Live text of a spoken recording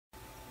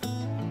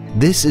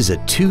This is a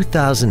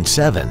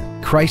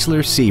 2007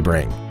 Chrysler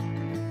Sebring.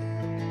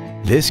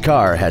 This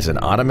car has an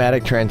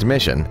automatic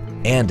transmission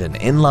and an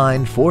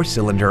inline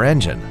 4-cylinder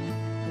engine.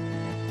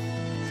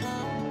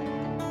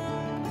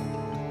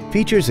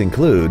 Features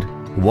include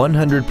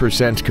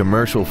 100%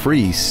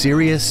 commercial-free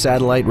Sirius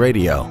satellite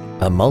radio,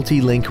 a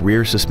multi-link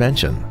rear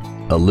suspension,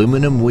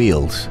 aluminum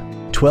wheels,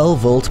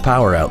 12-volt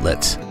power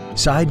outlets,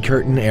 side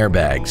curtain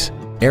airbags,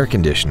 air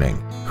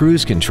conditioning,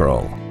 cruise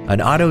control,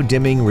 an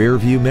auto-dimming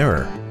rear-view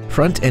mirror,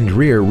 front and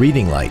rear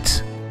reading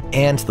lights,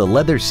 and the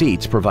leather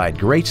seats provide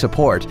great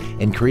support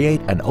and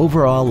create an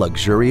overall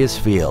luxurious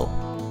feel.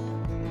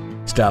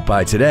 Stop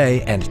by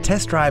today and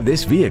test drive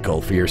this vehicle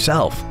for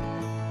yourself.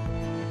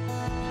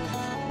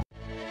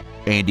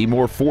 Andy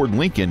Moore Ford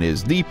Lincoln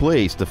is the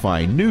place to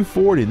find new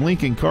Ford and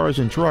Lincoln cars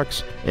and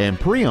trucks and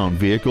pre-owned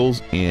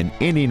vehicles in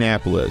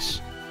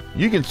Indianapolis.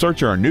 You can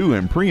search our new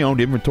and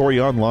pre-owned inventory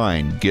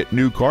online, get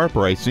new car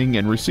pricing,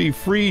 and receive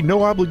free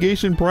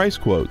no-obligation price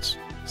quotes.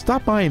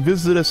 Stop by and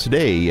visit us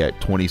today at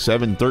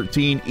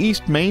 2713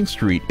 East Main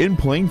Street in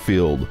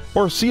Plainfield,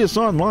 or see us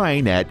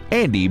online at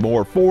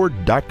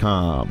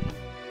andymoreford.com.